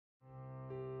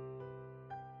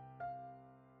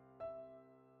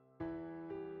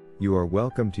You are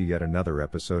welcome to yet another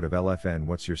episode of LFN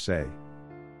What's Your Say?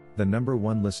 The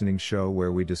 #1 listening show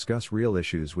where we discuss real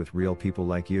issues with real people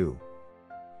like you.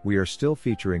 We are still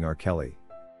featuring R. Kelly.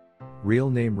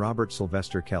 Real name Robert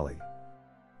Sylvester Kelly.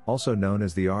 Also known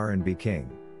as the R&B King.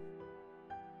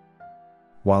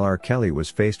 While R. Kelly was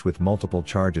faced with multiple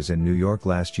charges in New York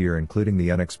last year, including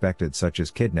the unexpected such as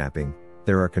kidnapping,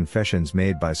 there are confessions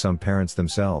made by some parents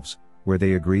themselves, where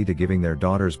they agree to giving their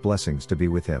daughters blessings to be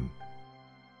with him.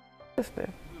 Sister,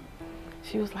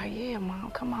 she was like, yeah,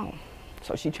 Mom, come on.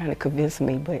 So she trying to convince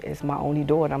me, but it's my only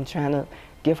daughter. I'm trying to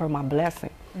give her my blessing.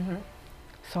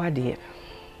 So I did,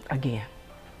 again.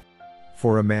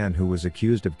 For a man who was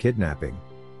accused of kidnapping,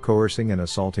 coercing and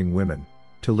assaulting women,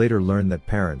 to later learn that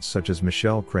parents such as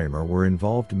Michelle Kramer were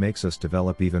involved makes us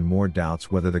develop even more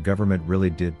doubts whether the government really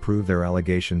did prove their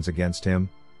allegations against him,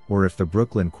 or if the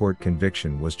Brooklyn court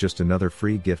conviction was just another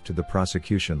free gift to the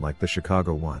prosecution like the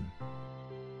Chicago one.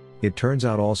 It turns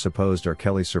out all supposed R.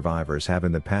 Kelly survivors have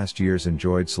in the past years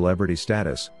enjoyed celebrity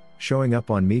status, showing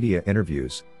up on media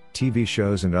interviews, TV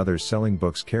shows and others selling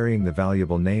books carrying the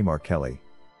valuable name R. Kelly.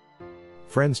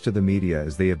 Friends to the media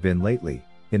as they have been lately,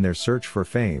 in their search for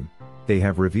fame, they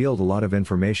have revealed a lot of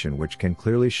information which can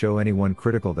clearly show anyone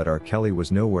critical that R. Kelly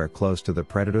was nowhere close to the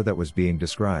predator that was being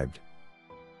described.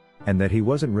 And that he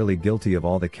wasn't really guilty of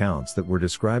all the counts that were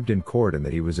described in court and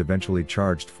that he was eventually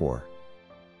charged for.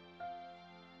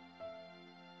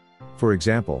 For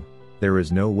example, there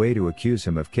is no way to accuse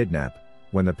him of kidnap,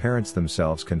 when the parents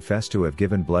themselves confess to have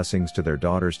given blessings to their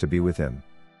daughters to be with him.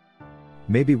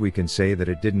 Maybe we can say that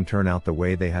it didn't turn out the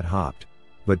way they had hoped,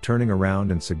 but turning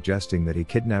around and suggesting that he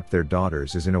kidnapped their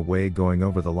daughters is in a way going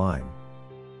over the line.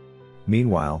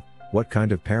 Meanwhile, what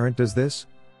kind of parent does this?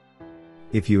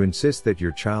 If you insist that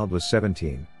your child was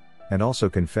 17, and also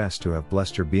confess to have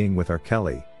blessed her being with R.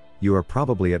 Kelly, you are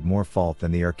probably at more fault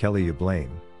than the R. Kelly you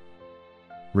blame.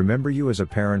 Remember, you as a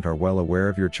parent are well aware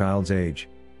of your child's age,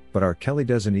 but R. Kelly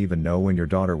doesn't even know when your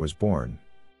daughter was born.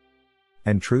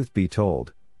 And truth be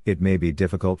told, it may be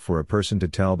difficult for a person to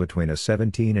tell between a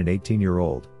 17 and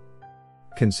 18-year-old.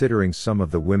 Considering some of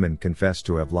the women confessed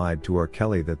to have lied to R.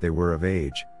 Kelly that they were of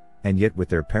age, and yet with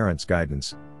their parents'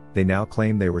 guidance, they now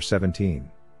claim they were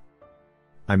 17.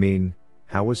 I mean,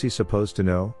 how was he supposed to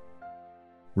know?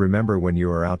 Remember, when you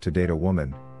are out to date a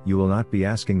woman, you will not be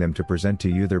asking them to present to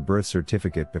you their birth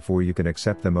certificate before you can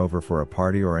accept them over for a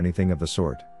party or anything of the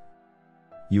sort.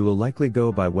 You will likely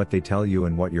go by what they tell you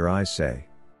and what your eyes say.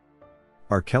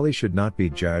 R. Kelly should not be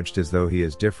judged as though he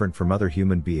is different from other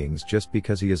human beings just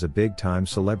because he is a big-time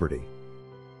celebrity.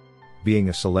 Being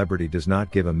a celebrity does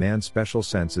not give a man special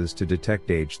senses to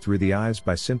detect age through the eyes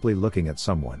by simply looking at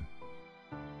someone.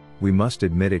 We must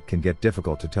admit it can get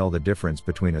difficult to tell the difference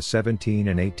between a 17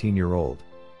 and 18-year-old.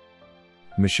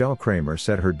 Michelle Kramer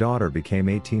said her daughter became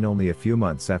 18 only a few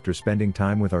months after spending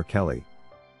time with R. Kelly.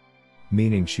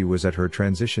 Meaning she was at her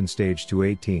transition stage to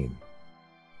 18.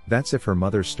 That's if her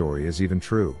mother's story is even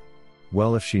true.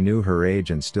 Well, if she knew her age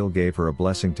and still gave her a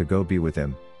blessing to go be with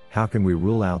him, how can we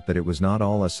rule out that it was not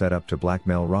all a setup to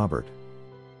blackmail Robert?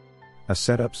 A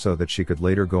setup so that she could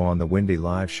later go on the Wendy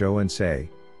Live show and say,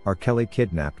 R. Kelly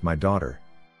kidnapped my daughter.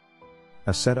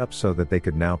 A setup so that they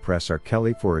could now press R.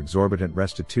 Kelly for exorbitant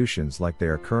restitutions like they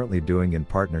are currently doing in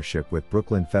partnership with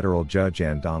Brooklyn federal judge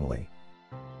Ann Donnelly.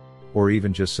 Or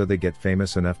even just so they get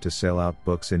famous enough to sell out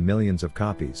books in millions of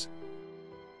copies.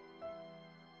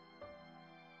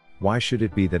 Why should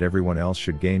it be that everyone else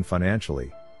should gain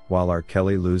financially, while R.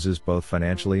 Kelly loses both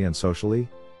financially and socially?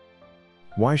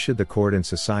 Why should the court and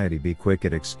society be quick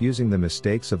at excusing the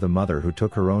mistakes of the mother who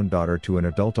took her own daughter to an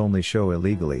adult-only show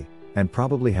illegally, and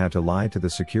probably had to lie to the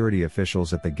security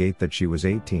officials at the gate that she was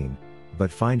 18,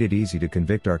 but find it easy to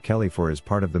convict R. Kelly for his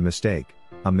part of the mistake,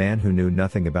 a man who knew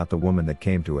nothing about the woman that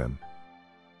came to him?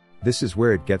 This is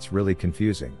where it gets really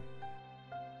confusing.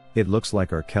 It looks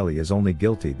like R. Kelly is only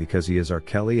guilty because he is R.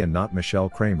 Kelly and not Michelle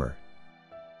Kramer.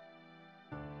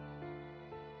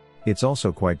 It's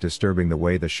also quite disturbing the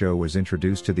way the show was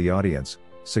introduced to the audience,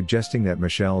 suggesting that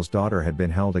Michelle's daughter had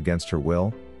been held against her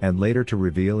will, and later to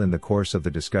reveal in the course of the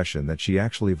discussion that she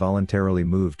actually voluntarily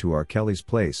moved to R. Kelly's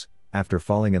place, after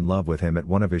falling in love with him at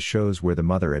one of his shows where the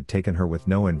mother had taken her with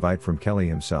no invite from Kelly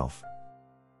himself.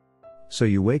 So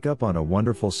you wake up on a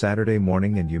wonderful Saturday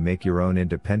morning and you make your own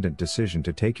independent decision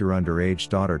to take your underage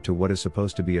daughter to what is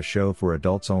supposed to be a show for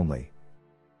adults only.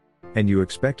 And you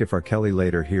expect if R. Kelly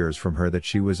later hears from her that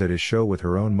she was at his show with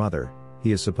her own mother,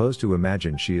 he is supposed to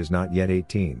imagine she is not yet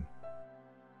 18.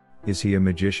 Is he a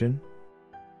magician?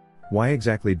 Why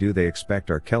exactly do they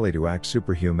expect R. Kelly to act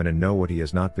superhuman and know what he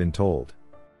has not been told?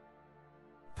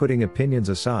 Putting opinions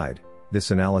aside,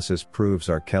 This analysis proves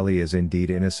R. Kelly is indeed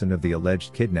innocent of the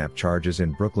alleged kidnap charges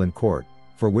in Brooklyn court,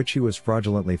 for which he was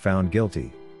fraudulently found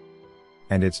guilty.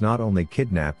 And it's not only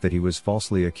kidnap that he was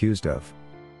falsely accused of.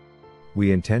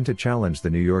 We intend to challenge the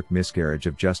New York miscarriage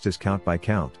of justice count by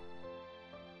count.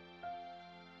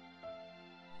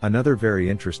 Another very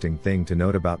interesting thing to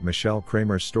note about Michelle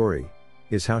Kramer's story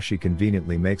is how she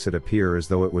conveniently makes it appear as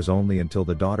though it was only until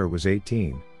the daughter was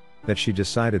 18 that she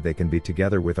decided they can be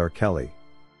together with R. Kelly,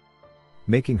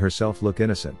 making herself look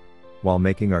innocent while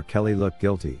making R. Kelly look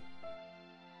guilty.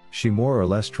 She more or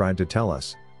less tried to tell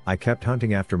us, "I kept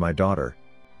hunting after my daughter,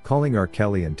 calling R.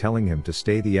 Kelly and telling him to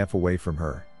stay the F away from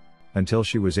her, until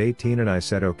she was 18 and I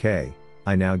said okay,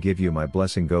 I now give you my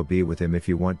blessing, go be with him if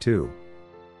you want to."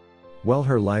 Well,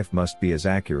 her life must be as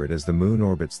accurate as the moon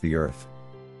orbits the earth.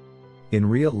 In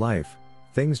real life,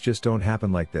 things just don't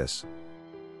happen like this.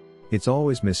 It's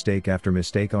always mistake after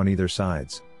mistake on either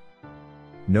sides.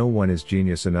 No one is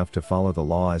genius enough to follow the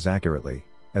law as accurately,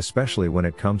 especially when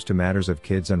it comes to matters of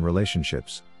kids and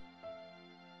relationships.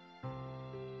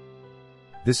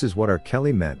 This is what R.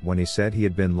 Kelly meant when he said he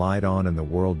had been lied on and the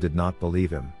world did not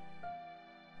believe him.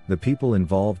 The people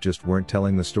involved just weren't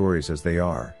telling the stories as they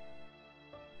are.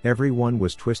 Everyone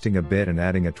was twisting a bit and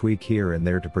adding a tweak here and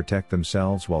there to protect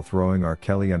themselves while throwing R.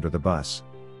 Kelly under the bus.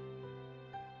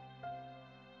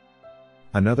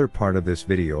 Another part of this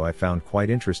video I found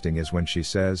quite interesting is when she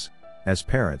says, "As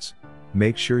parents,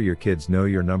 make sure your kids know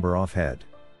your number off head.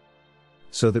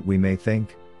 So that we may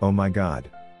think, oh my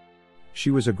God, she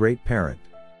was a great parent.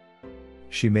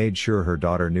 She made sure her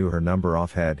daughter knew her number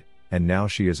off head, and now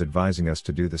she is advising us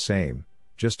to do the same,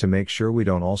 just to make sure we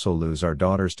don't also lose our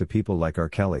daughters to people like R.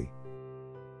 Kelly."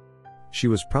 She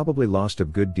was probably lost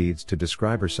of good deeds to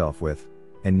describe herself with,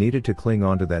 and needed to cling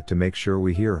on to that to make sure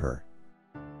we hear her.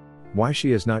 Why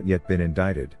she has not yet been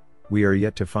indicted, we are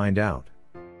yet to find out.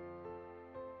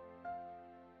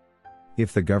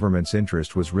 If the government's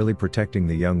interest was really protecting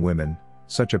the young women,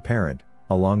 such a parent,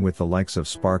 along with the likes of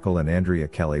Sparkle and Andrea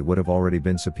Kelly, would have already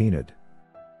been subpoenaed.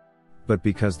 But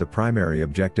because the primary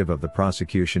objective of the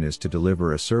prosecution is to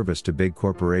deliver a service to big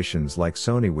corporations like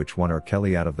Sony, which want R.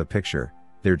 Kelly out of the picture,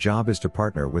 their job is to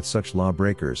partner with such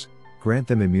lawbreakers, grant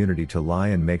them immunity to lie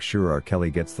and make sure R. Kelly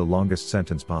gets the longest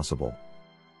sentence possible.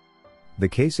 The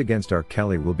case against R.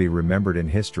 Kelly will be remembered in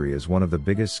history as one of the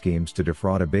biggest schemes to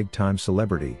defraud a big-time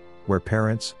celebrity, where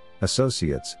parents,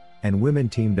 associates, and women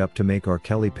teamed up to make R.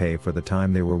 Kelly pay for the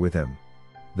time they were with him.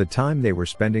 The time they were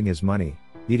spending his money,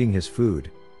 eating his food,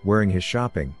 wearing his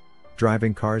shopping,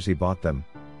 driving cars he bought them,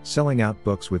 selling out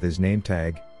books with his name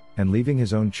tag, and leaving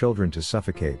his own children to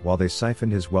suffocate while they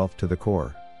siphoned his wealth to the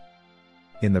core.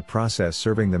 In the process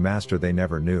serving the master they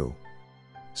never knew.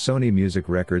 Sony Music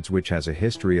Records, which has a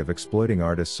history of exploiting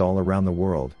artists all around the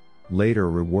world, later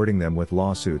rewarding them with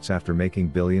lawsuits after making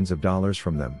billions of dollars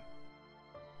from them.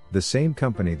 The same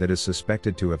company that is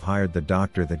suspected to have hired the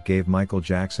doctor that gave Michael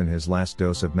Jackson his last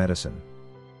dose of medicine.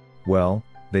 Well,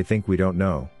 they think we don't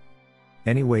know.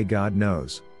 Anyway, God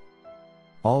knows.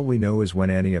 All we know is when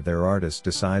any of their artists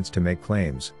decides to make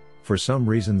claims, for some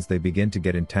reasons they begin to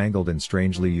get entangled in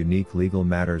strangely unique legal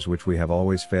matters which we have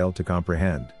always failed to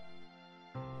comprehend.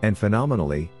 And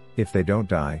phenomenally, if they don't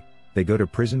die, they go to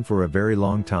prison for a very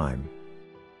long time.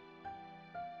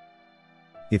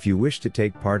 If you wish to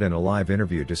take part in a live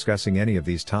interview discussing any of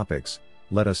these topics,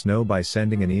 let us know by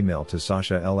sending an email to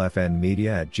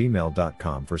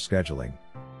sashalfnmedia@gmail.com for scheduling.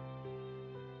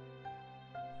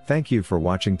 Thank you for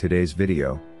watching today's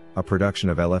video, a production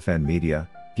of LFN Media,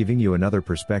 giving you another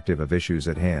perspective of issues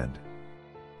at hand.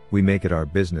 We make it our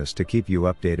business to keep you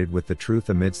updated with the truth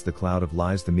amidst the cloud of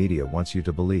lies the media wants you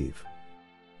to believe.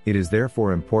 It is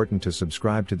therefore important to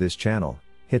subscribe to this channel,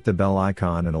 hit the bell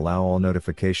icon and allow all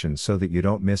notifications so that you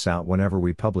don't miss out whenever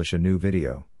we publish a new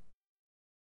video.